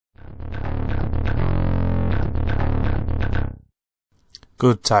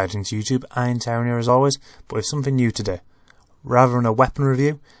Good tidings YouTube, Iron Town here as always, but with something new today. Rather than a weapon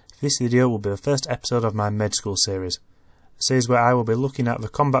review, this video will be the first episode of my med school series. A series where I will be looking at the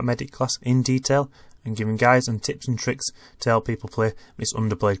combat medic class in detail and giving guides and tips and tricks to help people play this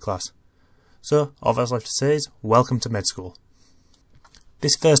underplayed class. So, all that's left to say is, welcome to med school.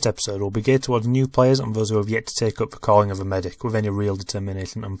 This first episode will be geared towards new players and those who have yet to take up the calling of a medic with any real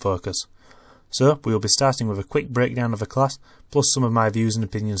determination and focus. So, we will be starting with a quick breakdown of the class, plus some of my views and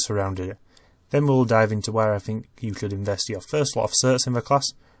opinions surrounding it. Then we will dive into where I think you should invest your first lot of certs in the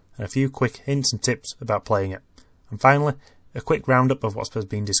class, and a few quick hints and tips about playing it. And finally, a quick roundup of what's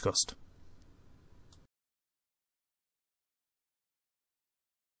been discussed.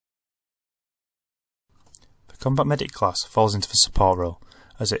 The combat medic class falls into the support role,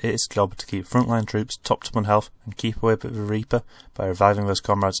 as it is its job to keep frontline troops topped up on health and keep away with the Reaper by reviving those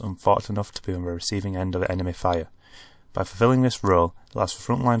comrades unfortunate enough to be on the receiving end of enemy fire. By fulfilling this role, it allows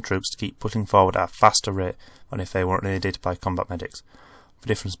for frontline troops to keep pushing forward at a faster rate than if they weren't needed by combat medics. The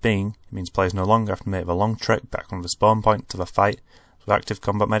difference being, it means players no longer have to make the long trek back from the spawn point to the fight. With active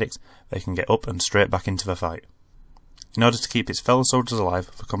combat medics, they can get up and straight back into the fight. In order to keep its fellow soldiers alive,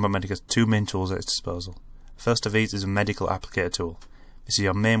 the combat medic has two main tools at its disposal. The first of these is a medical applicator tool. This is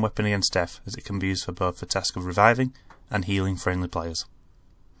your main weapon against death, as it can be used for both the task of reviving and healing friendly players.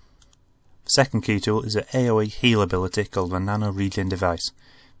 The second key tool is an AoE heal ability called the Nano Regen device.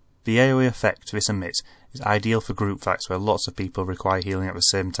 The AoE effect this emits is ideal for group fights where lots of people require healing at the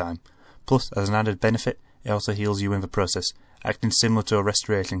same time. Plus, as an added benefit, it also heals you in the process, acting similar to a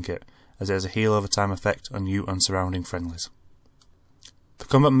restoration kit, as it has a heal over time effect on you and surrounding friendlies. The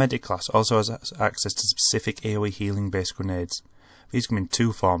combat medic class also has access to specific AoE healing based grenades. These come in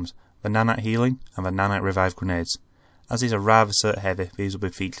two forms, the nanite healing and the nanite revive grenades. As these are rather cert heavy, these will be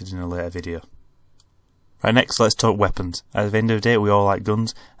featured in a later video. Right, next let's talk weapons. At the end of the day we all like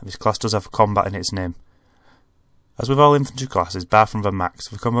guns, and this class does have combat in its name. As with all infantry classes, bar from the max,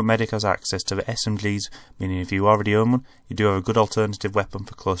 the combat medic has access to the SMGs, meaning if you already own one, you do have a good alternative weapon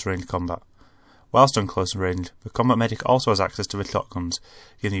for close range combat. Whilst on close range, the combat medic also has access to the shotguns,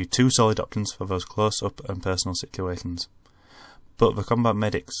 giving you two solid options for those close up and personal situations. But the combat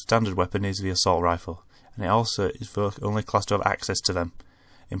medic's standard weapon is the assault rifle, and it also is the only class to have access to them.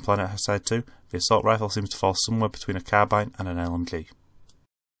 In Planetside2, the assault rifle seems to fall somewhere between a carbine and an LMG.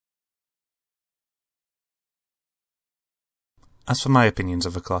 As for my opinions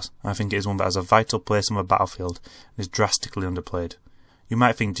of the class, I think it is one that has a vital place on the battlefield and is drastically underplayed. You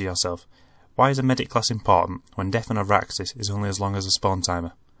might think to yourself, why is a medic class important when death on a Raxis is only as long as a spawn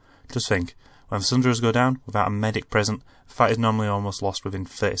timer? Just think, when the Sunderers go down without a medic present, the fight is normally almost lost within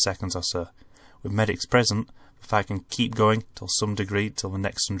 30 seconds or so. With medics present, the fight can keep going till some degree till the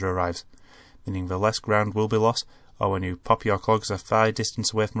next Sunderer arrives, meaning the less ground will be lost, or when you pop your clogs a far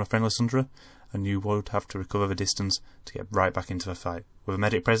distance away from a friendly Sunderer, and you would have to recover the distance to get right back into the fight. With a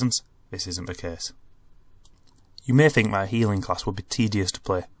medic presence, this isn't the case. You may think that a healing class would be tedious to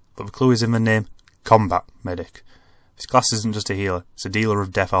play, but the clue is in the name, Combat Medic. This class isn't just a healer, it's a dealer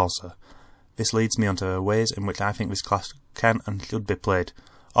of death also. This leads me onto the ways in which I think this class can and should be played,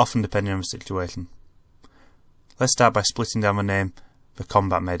 often depending on the situation. Let's start by splitting down the name, the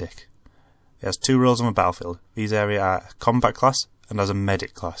Combat Medic. It has two roles on the battlefield. These areas are a combat class and as a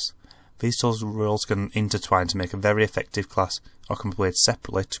medic class. These two roles can intertwine to make a very effective class, or can be played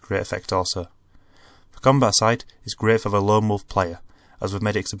separately to great effect also. The combat side is great for the lone wolf player, as with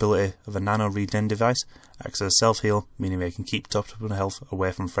medic's ability of a nano regen device, acts as a self-heal, meaning they can keep topped up on health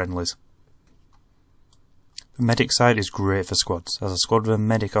away from friendlies. The medic side is great for squads, as a squad with a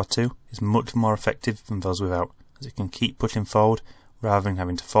medic or two is much more effective than those without, as it can keep pushing forward rather than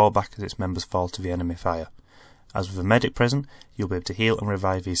having to fall back as its members fall to the enemy fire. As with a medic present, you'll be able to heal and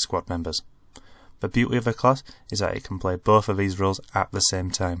revive these squad members. The beauty of the class is that it can play both of these roles at the same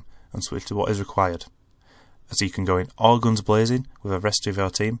time, and switch to what is required. As you can go in all guns blazing with the rest of your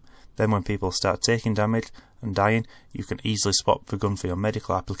team, then when people start taking damage and dying, you can easily swap the gun for your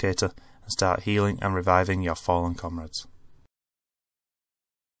medical applicator and start healing and reviving your fallen comrades.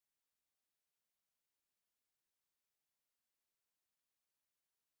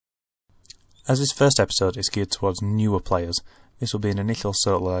 As this first episode is geared towards newer players, this will be an initial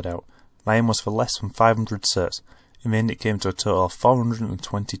cert loadout. My aim was for less than 500 certs. In the end it came to a total of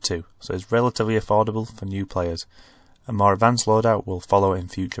 422, so it's relatively affordable for new players. A more advanced loadout will follow in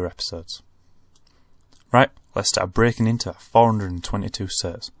future episodes. Right, let's start breaking into 422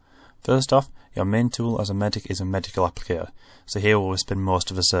 certs. First off, your main tool as a medic is a medical applicator, so here we'll spend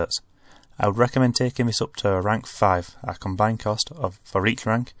most of the certs. I would recommend taking this up to a rank 5 at a combined cost of, for each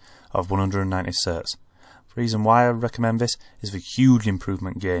rank, of 190 certs. The reason why I recommend this is the huge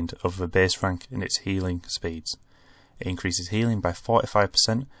improvement gained over the base rank in its healing speeds. It increases healing by 45%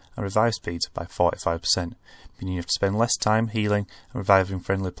 and revive speeds by 45%, meaning you have to spend less time healing and reviving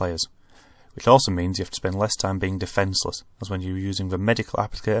friendly players. Which also means you have to spend less time being defenceless, as when you're using the medical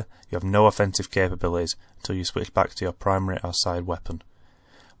applicator you have no offensive capabilities until you switch back to your primary or side weapon.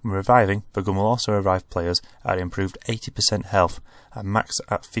 When reviving, the gun will also revive players at improved 80% health and max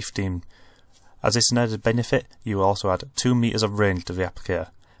at 15. As it's an added benefit, you will also add 2 meters of range to the applicator.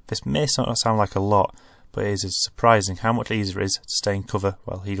 This may not sound like a lot, but it is surprising how much easier it is to stay in cover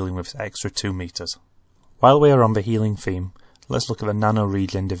while healing with this extra 2 meters. While we are on the healing theme, let's look at the nano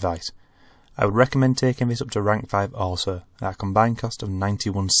regen device. I would recommend taking this up to rank 5 also, at a combined cost of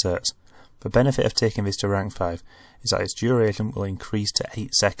 91 certs. The benefit of taking this to rank 5 is that its duration will increase to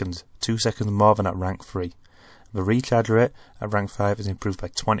 8 seconds, 2 seconds more than at rank 3. The recharge rate at rank 5 is improved by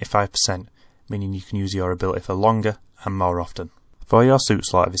 25%, meaning you can use your ability for longer and more often. For your suit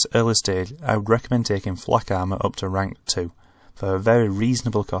slot at this early stage, I would recommend taking flak armour up to rank 2, for a very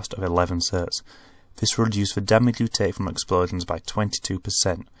reasonable cost of 11 certs. This will reduce the damage you take from explosions by 22%,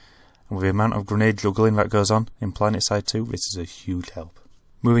 and with the amount of grenade juggling that goes on in Planetside2, this is a huge help.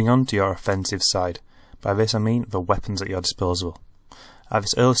 Moving on to your offensive side. By this I mean the weapons at your disposal. At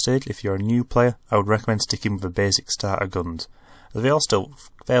this early stage, if you're a new player, I would recommend sticking with the basic starter guns, as they are still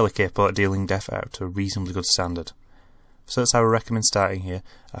fairly capable at dealing death out to a reasonably good standard. The certs I would recommend starting here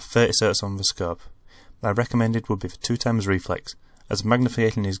are 30 certs on the scope. My recommended would be for 2x reflex, as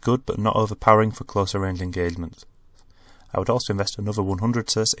magnification is good but not overpowering for closer range engagement. I would also invest another 100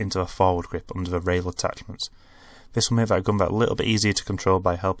 certs into a forward grip under the rail attachments. This will make that gun that little bit easier to control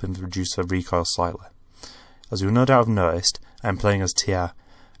by helping reduce the recoil slightly. As you will no doubt have noticed, I am playing as TR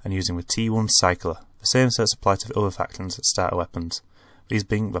and using the T1 Cycler. The same certs apply to the other factions as starter weapons, these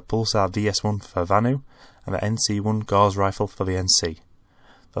being the Pulsar VS1 for Vanu and the NC1 Gauss rifle for the NC.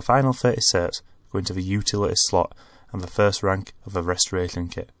 The final 30 certs go into the utility slot and the first rank of the restoration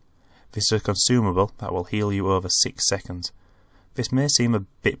kit. This is a consumable that will heal you over 6 seconds. This may seem a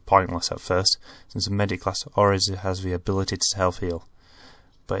bit pointless at first, since the medic class already has the ability to self heal,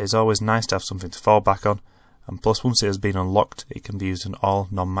 but it is always nice to have something to fall back on, and plus once it has been unlocked it can be used in all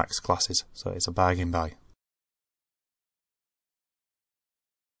non-max classes, so it's a bargain buy.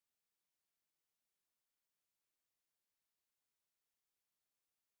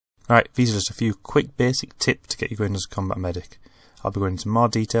 Right, these are just a few quick basic tips to get you going as a combat medic. I'll be going into more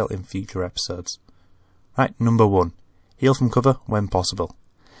detail in future episodes. Right, number 1. Heal from cover when possible.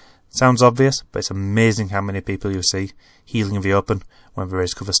 Sounds obvious, but it's amazing how many people you see healing in the open when there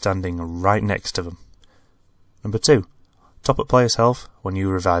is cover standing right next to them. Number 2. Top up players' health when you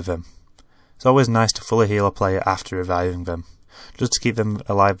revive them. It's always nice to fully heal a player after reviving them, just to keep them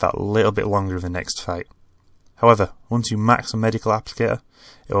alive that little bit longer in the next fight. However, once you max a medical applicator,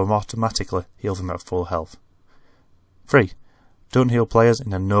 it will automatically heal them at full health. 3. Don't heal players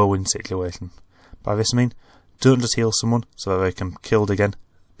in a no-win situation. By this I mean, don't just heal someone so that they can be killed again,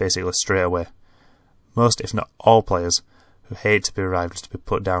 basically straight away. Most, if not all players, who hate to be revived just to be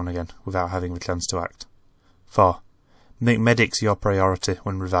put down again without having the chance to act. 4. Make medics your priority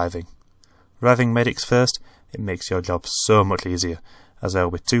when reviving. Reviving medics first, it makes your job so much easier, as though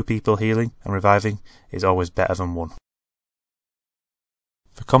with 2 people healing and reviving is always better than 1.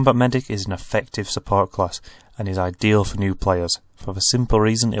 The combat medic is an effective support class and is ideal for new players, for the simple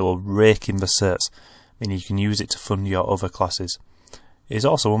reason it will rake in the certs, meaning you can use it to fund your other classes. It is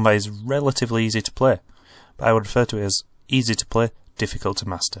also one that is relatively easy to play, but I would refer to it as easy to play, difficult to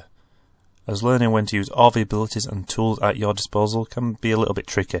master, as learning when to use all the abilities and tools at your disposal can be a little bit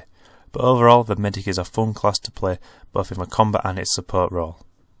tricky, but overall the medic is a fun class to play both in the combat and its support role.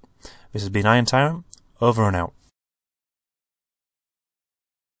 This has been Iron Tyrant, over and out.